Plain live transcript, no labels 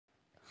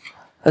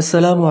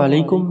আসসালামু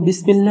আলাইকুম,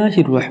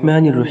 বিসমিল্লাহির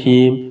রহমানির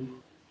রহিম।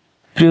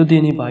 প্রিয়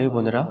দিনী ভাই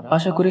বোনেরা,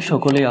 আশা করি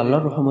সকলেই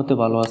আল্লাহর রহমতে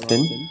ভালো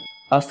আছেন।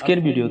 আজকের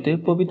ভিডিওতে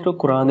পবিত্র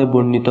কোরআনে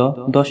বর্ণিত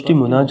 10টি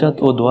মুনাজাত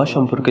ও দোয়া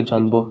সম্পর্কে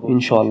জানবো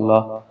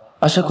ইনশাআল্লাহ।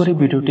 আশা করি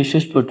ভিডিওটি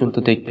শেষ পর্যন্ত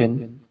দেখবেন।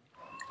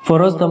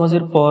 ফরজ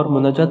নামাজের পর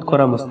মুনাজাত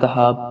করা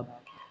মুস্তাহাব।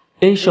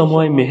 এই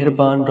সময়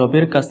মেহেরবান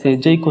রবের কাছে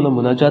যেই কোনো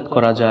মুনাজাত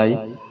করা যায়।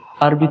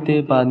 আরবিতে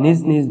বা নিজ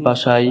নিজ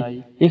ভাষায়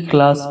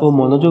ইখলাস ও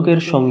মনোযোগের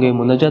সঙ্গে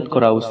মুনাজাত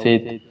করা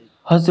উচিত।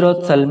 হযরত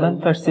সালমান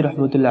ফারসি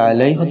রহমতুল্লাহ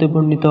আলাইহি হতে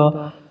বর্ণিত,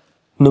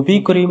 নবী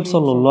করিম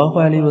সাল্লাল্লাহু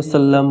আলাইহি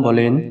ওয়াসাল্লাম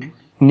বলেন,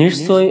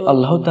 নিশ্চয়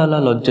আল্লাহ তাআলা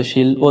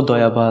লজ্জাশীল ও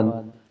দয়াবান।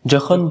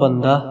 যখন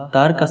বান্দা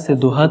তার কাছে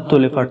দুহাত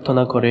তুলে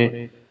প্রার্থনা করে,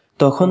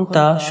 তখন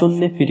তা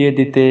শূন্যে ফিরিয়ে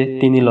দিতে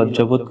তিনি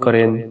লজ্জাবোধ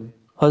করেন।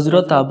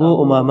 হযরত আবু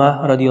উমামা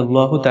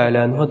রাদিয়াল্লাহু তাআলা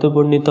আনহু হতে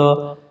বর্ণিত,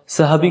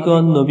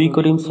 সাহাবীগণ নবী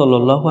করিম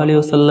সাল্লাল্লাহু আলাইহি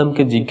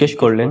ওয়াসাল্লামকে জিজ্ঞেস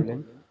করলেন,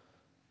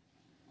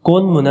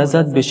 কোন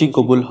মুনাজাত বেশি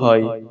কবুল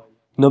হয়?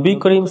 নবী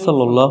করিম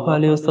সাল্লাল্লাহু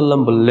আলাইহি ওয়াসাল্লাম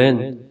বললেন,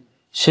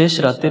 শেষ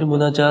রাতের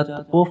মুনাজাত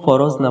ও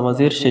ফরজ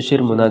নামাজের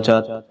শেষের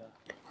মুনাজাত।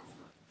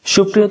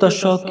 সুপ্রিয়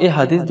দর্শক, এই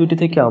হাদিস দুটি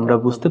থেকে আমরা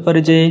বুঝতে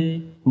পারি যে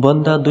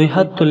বান্দা দুই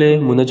হাত তুলে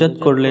মুনাজাত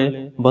করলে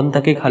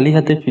বান্দাকে খালি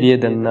হাতে ফিরিয়ে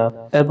দেন না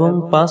এবং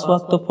 5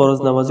 ওয়াক্ত ফরজ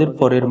নামাজের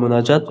পরের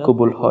মুনাজাত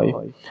কবুল হয়।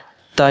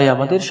 তাই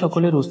আমাদের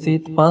সকলের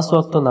উচিত 5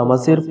 ওয়াক্ত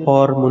নামাজের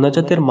পর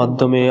মুনাজাতের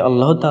মাধ্যমে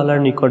আল্লাহ তাআলার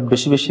নিকট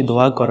বেশি বেশি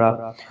দোয়া করা।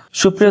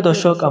 সুপ্রিয়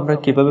দর্শক, আমরা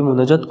কিভাবে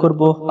মুনাজাত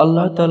করব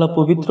আল্লাহ তাআলা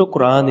পবিত্র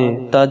কোরআনে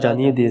তা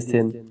জানিয়ে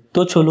দিয়েছেন।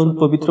 তো চলুন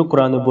পবিত্র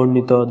কোরআনে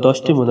বর্ণিত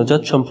 10টি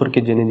মুনাজাত সম্পর্কে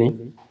জেনে নিই।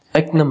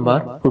 1 নাম্বার,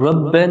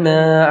 রাব্বানা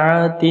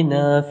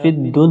আতিনা ফিদ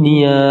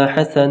দুনিয়া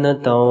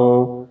হাসানাতাও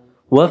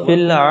ওয়া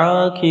ফিল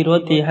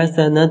আখিরাতি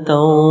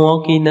হাসানাতাও ওয়া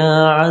কিনা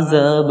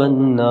আযাবান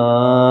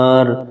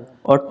নার।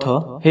 অর্থ,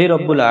 হে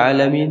রব্বুল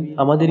আলামিন,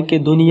 আমাদেরকে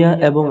দুনিয়া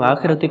এবং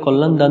আখিরাতে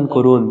কল্যাণ দান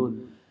করুন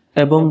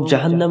এবং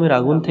জাহান্নামের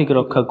আগুন থেকে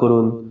রক্ষা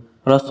করুন।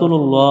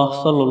 রাসূলুল্লাহ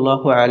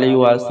সাল্লাল্লাহু আলাইহি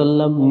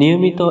ওয়াসাল্লাম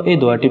নিয়মিত এই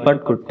দোয়াটি পাঠ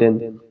করতেন।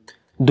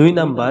 2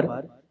 নাম্বার,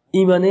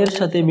 ঈমানের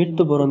সাথে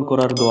মৃত্যুবরণ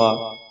করার দোয়া।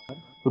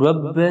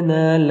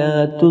 রব্বানা লা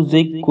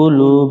তুযিগ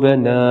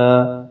কুলুবানা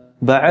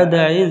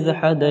বা'দা ইয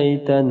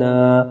হাদাইতানা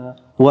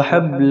ওয়া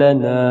হাব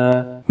লানা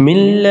মিন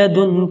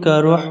লাদুনকা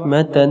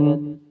রাহমাতান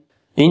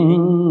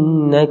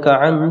ইন্নাকা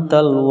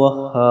আনতাল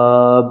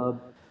ওয়াহ্হাব।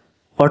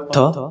 অর্থ,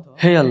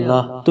 হে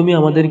আল্লাহ, তুমি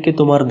আমাদেরকে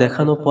তোমার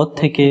দেখানো পথ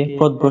থেকে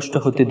পথভ্রষ্ট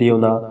হতে দিও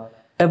না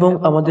এবং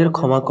আমাদের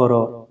ক্ষমা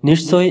করো,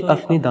 নিশ্চয়ই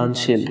আপনি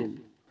দানশীল।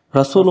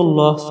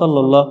 রাসূলুল্লাহ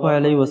সাল্লাল্লাহু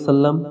আলাইহি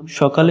ওয়াসাল্লাম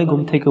সকালে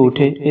ঘুম থেকে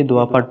উঠে এই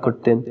দোয়া পাঠ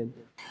করতেন।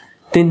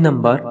 3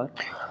 নাম্বার,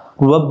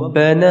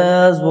 রব্বানা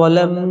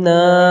যালামনা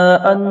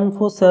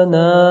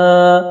আনফুসানা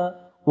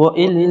ওয়া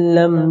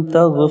ইল্লাম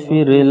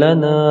তাগফির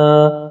লানা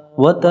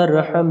ওয়া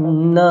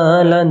তারহামনা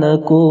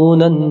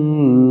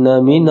লানাকুনান্না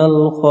মিনাল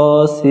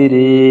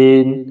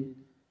খাসিরিন।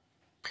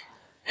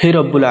 হে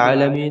রব্বুল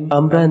আলামিন,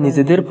 আমরা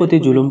নিজেদের প্রতি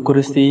জুলুম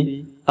করেছি,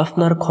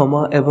 আপনার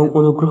ক্ষমা এবং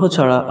অনুগ্রহ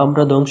ছাড়া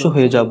আমরা ধ্বংস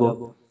হয়ে যাব।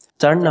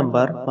 4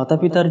 নাম্বার,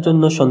 মাতা-পিতার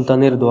জন্য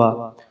সন্তানের দোয়া।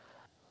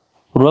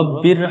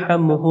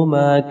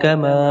 রব্বিরহামহুমা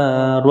কামা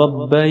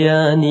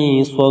রব্বায়ানি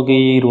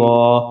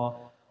সগীরা।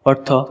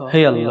 অর্থ,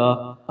 হে আল্লাহ,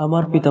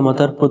 আমার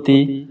পিতামাতার প্রতি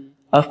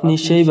আপনি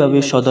সেইভাবে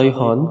সদয়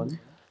হন,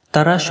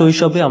 তারা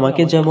শৈশবে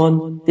আমাকে যেমন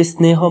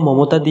স্নেহ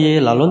মমতা দিয়ে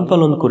লালন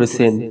পালন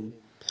করেছেন।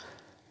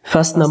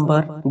 5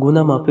 নাম্বার,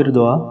 গুনাহ মাফের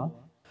দোয়া।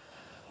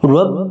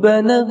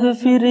 রব্বানা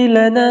ইগফির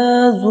লানা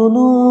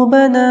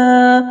যুনুবানা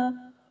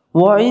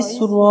ওয়া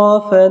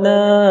ইসরাফানা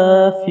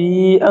ফি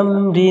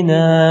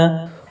আমরিনা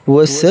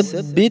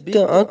وثبت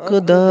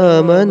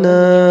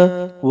أقدامنا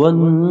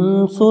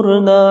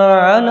وانصرنا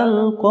على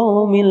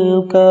القوم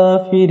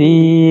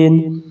الكافرين।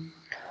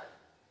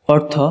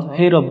 অর্থ,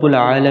 হে রব্বুল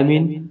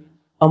আলামিন,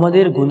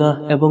 আমাদের গুনাহ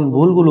এবং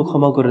ভুলগুলো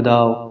ক্ষমা করে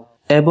দাও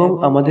এবং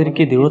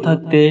আমাদেরকে দৃঢ়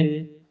থাকতে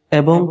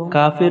এবং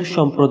কাফের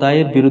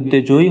সম্প্রদায়ের বিরুদ্ধে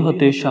জয়ী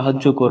হতে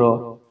সাহায্য করো।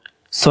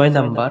 6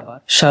 নাম্বার,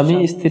 স্বামী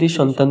স্ত্রী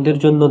সন্তানদের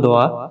জন্য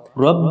দোয়া।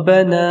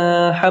 রব্বানা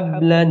হাব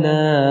লানা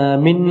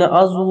মিন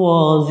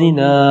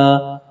আজওয়াজিনা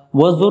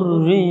ওয়া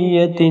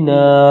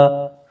যুররিয়াতিনা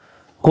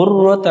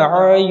কুররাতা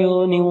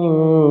আয়ুনিন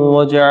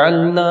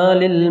ওয়াজআলনা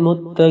লিল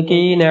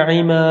মুত্তাকিনা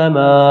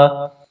ইমামা।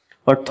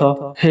 অর্থ,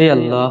 হে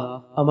আল্লাহ,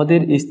 আমাদের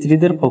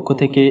স্ত্রীদের পক্ষ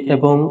থেকে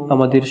এবং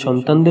আমাদের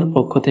সন্তানদের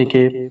পক্ষ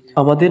থেকে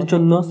আমাদের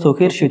জন্য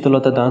চোখের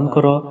শীতলতা দান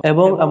করো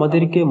এবং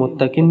আমাদেরকে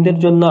মুত্তাকিনদের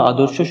জন্য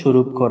আদর্শ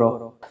স্বরূপ করো।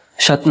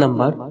 7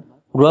 নাম্বার,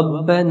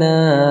 রব্বানা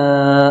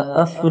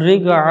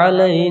আফরিগ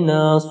আলাইনা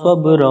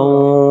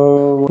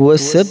সাবরান ওয়া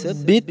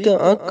সাব্বিত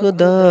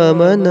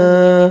আকদামানা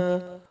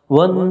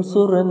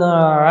ওয়ানসুরনা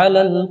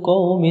আলাল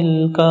কওমিল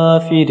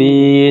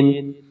কাফিরিন।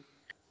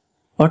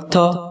 অর্থ,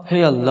 হে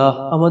আল্লাহ,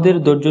 আমাদের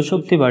ধৈর্য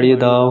শক্তি বাড়িয়ে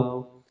দাও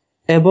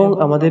এবং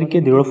আমাদেরকে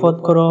দৃঢ়পথ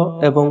করো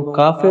এবং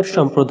কাফের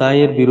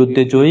সম্প্রদায়ের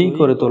বিরুদ্ধে জয়ী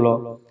করে তোলো।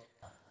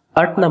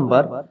 8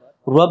 নাম্বার,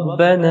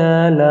 রব্বানা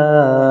লা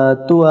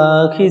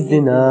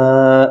তুআখিযনা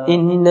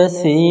ইন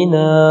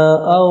নাসিনা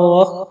আও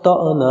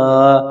আখতানা।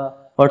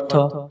 অর্থ,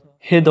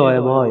 হে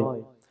দয়াময়,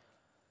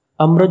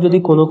 আমরা যদি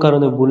কোনো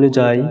কারণে ভুলে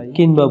যাই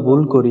কিংবা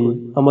ভুল করি,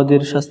 আমাদের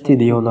শাস্তি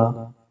দিও না।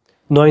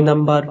 9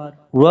 নাম্বার,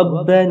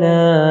 রাব্বানা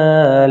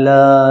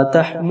লা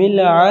তাহমিল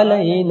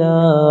আলাইনা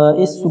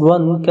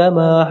ইসরান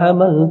কামা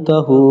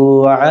হামালতাহু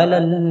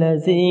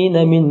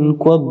আলাল্লাযিনা মিন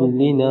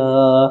ক্বাবলিনা।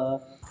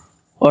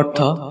 অর্থ,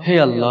 হে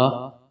আল্লাহ,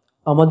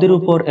 আমাদের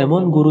উপর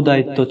এমন গুরু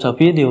দায়িত্ব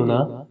চাপিয়ে দিও না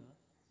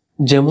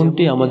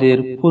যেমনটি আমাদের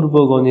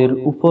পূর্বগণের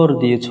উপর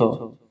দিয়েছ।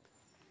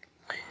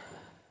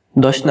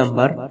 10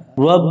 নাম্বার,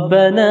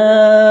 রাব্বানা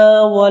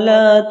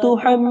ওয়ালা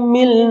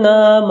তুহাম্মিলনা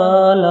মা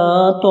লা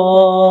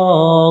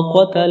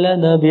তাকাতা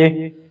লানা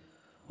বিহি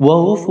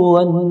ওয়া'ফু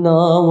আন্না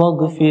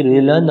ওয়াগফির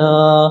লানা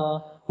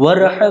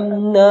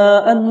ওয়ারহামনা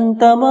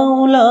আনতা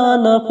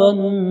মাওলানা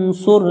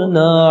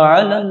ফানসুরনা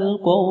আলাল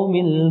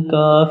কওমিল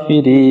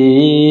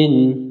কাফিরিন।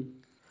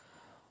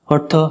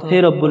 অর্থ, হে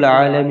রব্বুল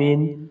আলামিন,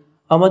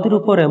 আমাদের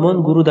উপর এমন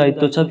গুরু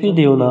দায়িত্ব চাপিয়ে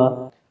দিও না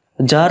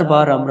যার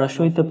ভার আমরা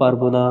সইতে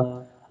পারবো না।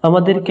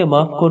 আমাদেরকে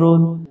মাফ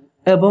করুন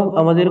এবং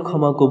আমাদের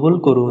ক্ষমা কবুল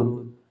করুন।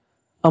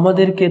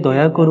 আমাদেরকে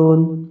দয়া করুন,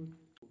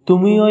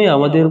 তুমিই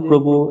আমাদের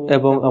প্রভু,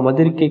 এবং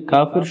আমাদেরকে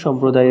কাফির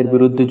সম্প্রদায়ের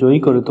বিরুদ্ধে জয়ী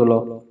করে তোলো।